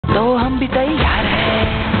हम भी तैयार हैं।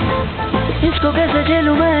 इसको कैसे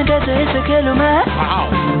झेलूं मैं, कैसे इसे खेलूं मैं।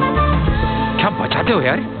 क्या बचाते हो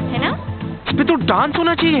यार, है ना? इस पे तो डांस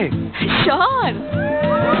होना चाहिए। श्योर।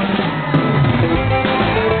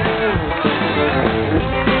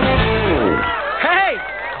 हे,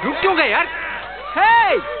 रुक क्यों गए यार? हे,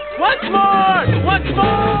 once more।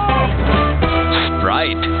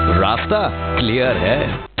 स्प्राइट, रास्ता क्लियर है।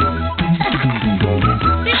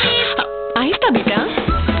 आहिस्ता बेटा,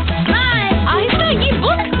 आहिस्ता। ये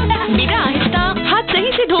बुक बेटा, आहिस्ता। हाथ सही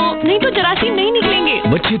से धो, नहीं तो जरासीम नहीं निकलेंगे।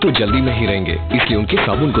 बच्चे तो जल्दी में ही रहेंगे, इसलिए उनके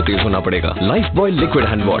साबुन को तेज होना पड़ेगा। Life boy liquid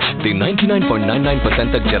hand wash दे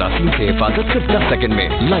 99.99% तक जरासीम से हिफाजत सिर्फ 10 सेकंड में।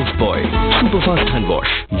 Life boy super fast hand wash.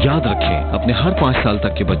 याद रखें, अपने हर 5 साल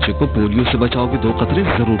तक के बच्चे को पोलियो से बचाव के 2 कतरे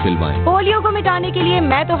जरूर पिलवाएं। पोलियो को मिटाने के लिए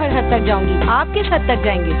मैं तो हर हद तक जाऊंगी। आप किस हद तक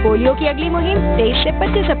जाएंगे? पोलियो की अगली मुहिम 23 से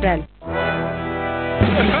 25 अप्रैल।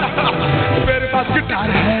 मेरे पास गिटार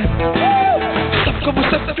है, सबको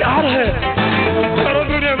मुझसे प्यार है, सारा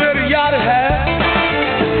दुनिया मेरी यार है,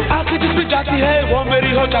 आंखें जिसमें जाती है वो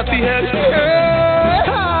मेरी हो जाती है।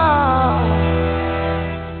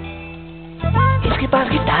 इसके पास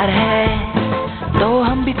गिटार है, तो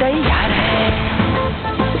हम भी तैयार हैं।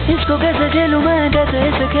 इसको कैसे झेलूं मैं, कैसे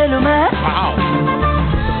इसे खेलूं मैं।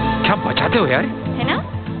 क्या बचाते हो यार, है ना?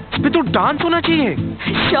 इस पे तो डांस होना चाहिए।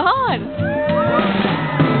 श्योर।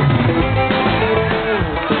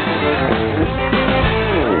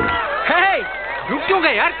 हे, रुक क्यों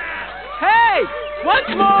गए यार? हे,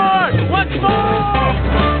 once more।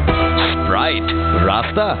 स्प्राइट,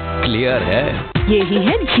 रास्ता क्लियर है। यही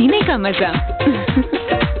है जीने का मजा।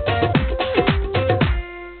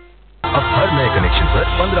 अब हर नए कनेक्शन पर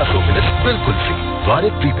 1500 मिनट बिल्कुल फ्री।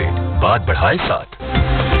 भारत प्रीपेड, बात बढ़ाए 7।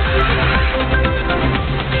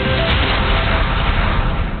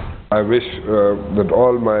 I wish that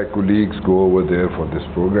all my colleagues go over there for this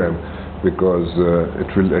program, because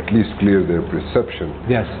it will at least clear their perception.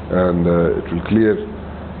 Yes. And it will clear,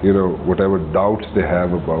 you know, whatever doubts they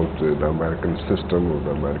have about the American system or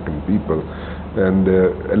the American people. And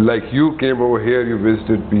like you came over here, you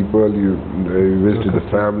visited people, you visited the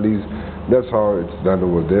families. That's how it's done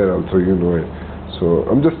over there also, you know it. So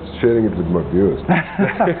I'm just sharing it with my viewers.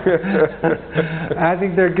 I think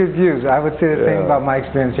they're good views. I would say the same about my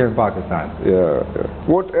experience here in Pakistan. Yeah.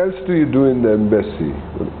 What else do you do in the embassy?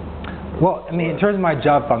 Well, I mean, in terms of my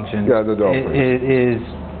job function, the job it is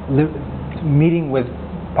meeting with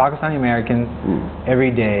Pakistani Americans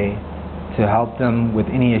every day to help them with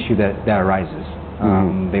any issue that arises.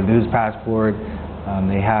 They lose passport,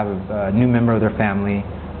 they have a new member of their family.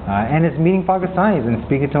 And it's meeting Pakistanis and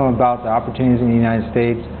speaking to them about the opportunities in the United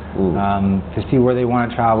States, to see where they want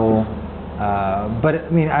to travel. But I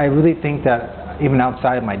mean, I really think that even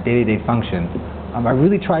outside of my day-to-day function, I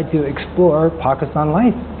really try to explore Pakistan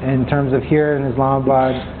life in terms of here in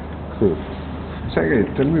Islamabad. Cool. Syga,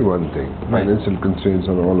 tell me one thing. Financial constraints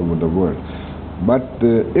are all over the world. But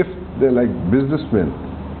if they're like businessmen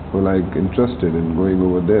who are like interested in going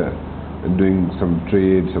over there and doing some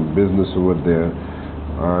trade, some business over there,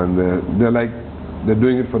 and they're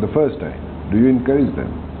doing it for the first time, do you encourage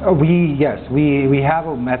them? Yes, we have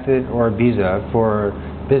a method or a visa for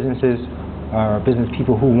businesses or business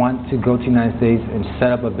people who want to go to the United States and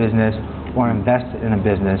set up a business or invest in a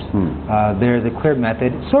business. There's a clear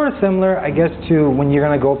method, sort of similar, I guess, to when you're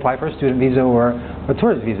going to go apply for a student visa or a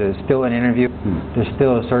tourist visa. It's still an interview. There's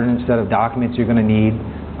still a certain set of documents you're going to need,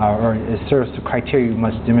 or a certain criteria you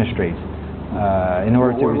must demonstrate. In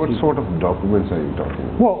order to what sort of documents are you talking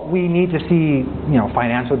about? Well, we need to see, you know,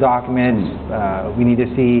 financial documents. We need to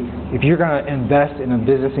see if you're going to invest in a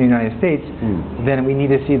business in the United States, then we need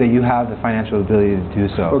to see that you have the financial ability to do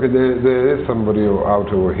so. Okay, there is somebody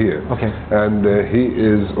out over here. Okay. And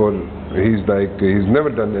he's never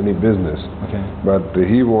done any business. Okay. But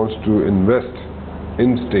he wants to invest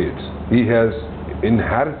in states. He has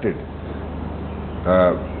inherited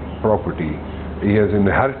property. He has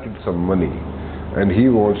inherited some money, and he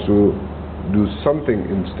wants to do something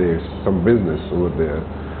in states, some business over there,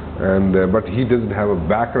 and but he doesn't have a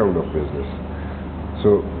background of business.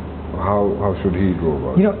 So how should he go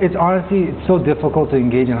about it? You know, it's so difficult to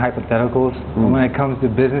engage in hypotheticals when it comes to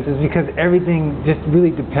businesses, because everything just really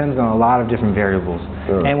depends on a lot of different variables.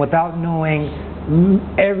 And without knowing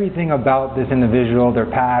everything about this individual, their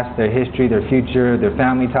past, their history, their future, their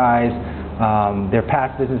family ties, their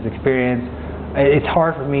past business experience, it's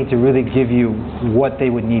hard for me to really give you what they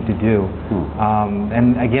would need to do.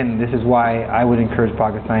 And again, this is why I would encourage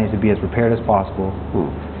Pakistanis to be as prepared as possible,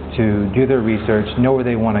 to do their research, know where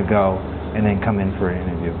they want to go, and then come in for an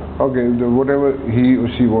interview. Okay, whatever he or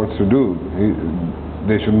she wants to do,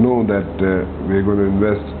 they should know that we're going to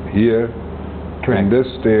invest here, Correct. in this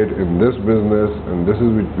state, in this business, and this is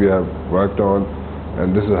which we have worked on,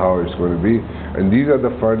 and this is how it's going to be. And these are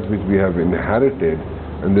the funds which we have inherited,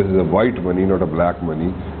 and this is a white money, not a black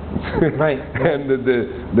money. Right. And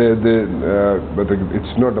but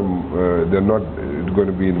it's not they're not going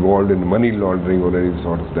to be involved in money laundering or any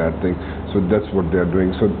sort of that thing. So that's what they're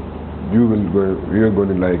doing. So you're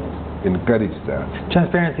going to like encourage that.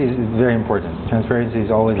 Transparency is very important. Transparency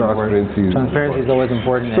is always important. Transparency is always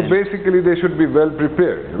important. So basically, they should be well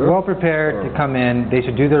prepared. You know? Well prepared to come in. They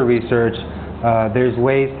should do their research. There's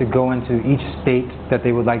ways to go into each state that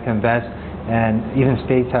they would like to invest, and even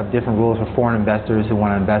states have different rules for foreign investors who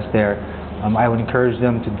want to invest there. I would encourage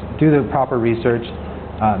them to do the proper research,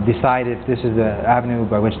 decide if this is the avenue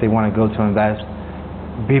by which they want to go to invest.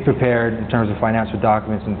 Be prepared in terms of financial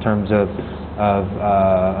documents, in terms of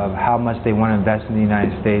how much they want to invest in the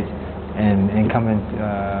United States, and come in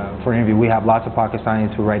for an interview. We have lots of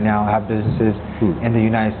Pakistanis who right now have businesses in the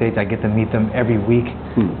United States. I get to meet them every week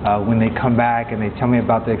when they come back, and they tell me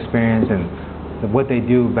about the experience and what they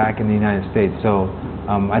do back in the United States. So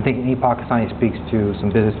I think any Pakistani speaks to some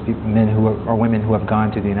business men or women who have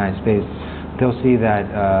gone to the United States, they'll see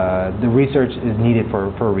that the research is needed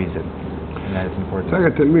for a reason, and that it's important.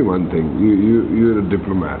 Syga, tell me one thing. You're a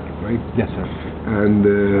diplomat, right? Yes, sir. And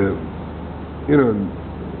you know,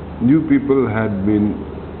 you people had been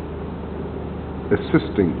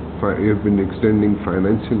assisting, you have been extending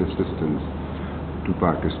financial assistance to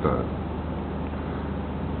Pakistan.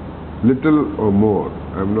 Little or more,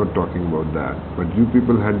 I'm not talking about that, but you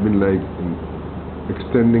people had been like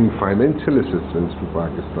extending financial assistance to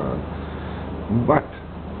Pakistan. But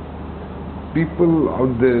people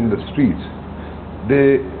out there in the streets,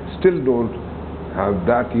 they still don't have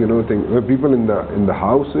that, you know, thing. People in the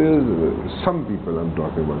houses, some people I'm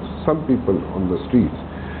talking about, some people on the streets,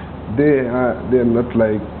 they're not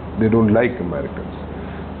like, they don't like Americans.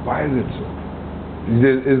 Why is it so?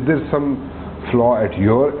 Is there some flaw at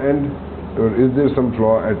your end, or is there some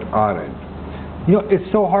flaw at our end? You know, it's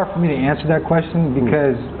so hard for me to answer that question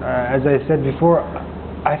because, as I said before,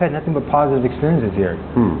 I've had nothing but positive experiences here.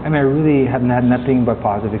 I mean, I really have had nothing but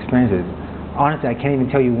positive experiences. Honestly, I can't even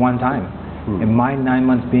tell you one time in my 9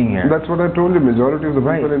 months being here. That's what I told you. Majority of the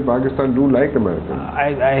people in Pakistan do like Americans.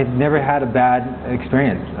 I've never had a bad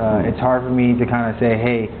experience. It's hard for me to kind of say,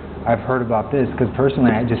 hey, I've heard about this, because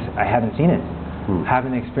personally, I haven't seen it.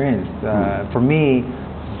 Haven't experienced. For me,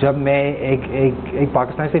 जब मैं एक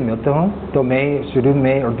पाकिस्तानी से मिलता हूँ तो मैं शुरू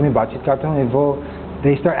में उर्दू में बातचीत करता हूँ, वो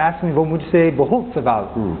they start asking me, वो मुझसे बहुत सवाल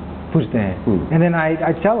पूछते हैं, and then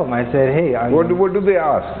I tell them, I said, hey, what do they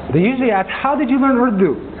ask? They usually ask, how did you learn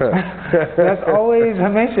Urdu? That's always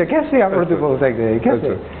हमेशा, कैसे आप उर्दू बोल सकते हैं, कैसे?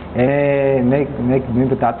 मैं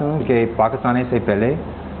बताता हूँ कि पाकिस्तान से पहले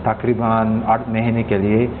तकरीबन 8 महीने के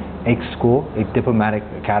लिए एक स्कूल, एक डिप्लोमेटिक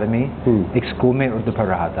एकेडमी, एक स्कूल में उर्दू पढ़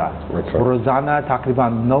रहा था। रोजाना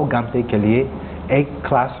तकरीबन 9 घंटे के लिए एक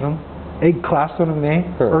क्लासरूम में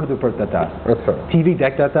उर्दू पढ़ता था। टीवी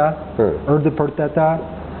देखता था, उर्दू पढ़ता था,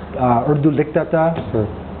 उर्दू लिखता था,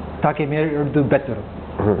 ताकि मेरी उर्दू बेहतर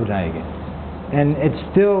हो जाएगी। And it's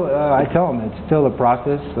still, I tell them, it's still a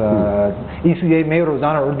process. इसलिए मैं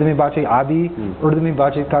रोजाना उर्दू में बातचीत, अभी उर्दू में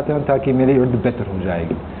बातचीत करता हूँ ताकि मेरी उर्दू बेहतर हो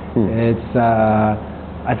जाएगी। It's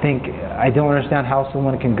I think I don't understand how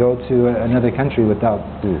someone can go to another country without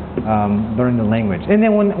learning the language. And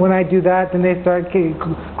then when I do that, then they start,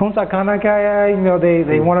 "Kaun sa khana kya hai?" You know,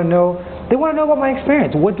 they want to know. They want to know about my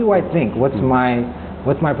experience. What do I think?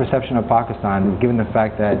 What's my perception of Pakistan, given the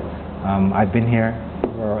fact that I've been here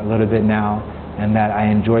for a little bit now, and that I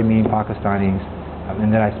enjoy meeting Pakistanis,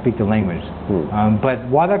 and that I speak the language. But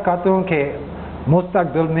वादा करता हूँ कि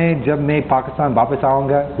मुस्तकबिल में जब मैं पाकिस्तान वापस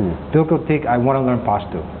आऊँगा, बिल्कुल ठीक, I want to learn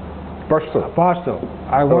Pashto. Pashto.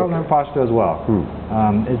 I want to learn Pashto as well.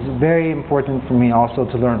 It's very important for me also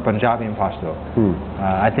to learn Punjabi and Pashto.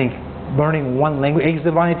 I think learning one language, एक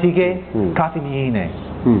ज़बान ठीक है, काफी नहीं है.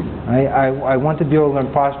 I want to be able to learn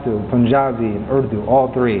Pashto, Punjabi, and Urdu, all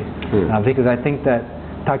three, because I think that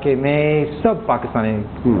ताकि मैं सब पाकिस्तानी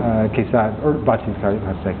के साथ और बातचीत कर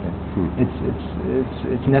सकते हैं.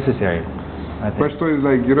 It's necessary. Pashto is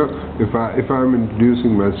like, you know, if I'm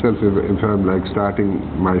introducing myself, if I'm like starting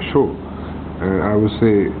my show, I would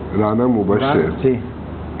say rana mubashir,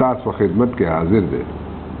 तास व खिदमत के हाजिर दे.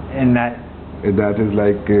 And that is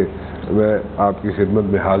like मैं आपकी खिदमत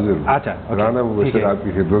में हाजिर हूँ. अच्छा, राना मुबशिर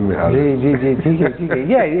आपकी खिदमत में हाजिर. जी ठीक है.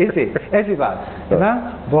 ये ऐसी बात है ना,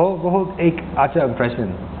 बहुत एक अच्छा impression.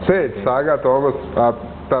 Say it, Syga Thomas, आप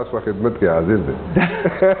तास व खिदमत के हाजिर दे.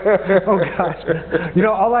 Oh gosh, you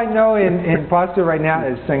know, all I know in Pashto right now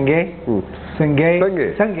is संगे Syga. Syga.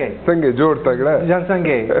 Syga. Syga, जोर तगड़ा है.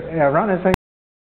 Syga. Yeah, Rana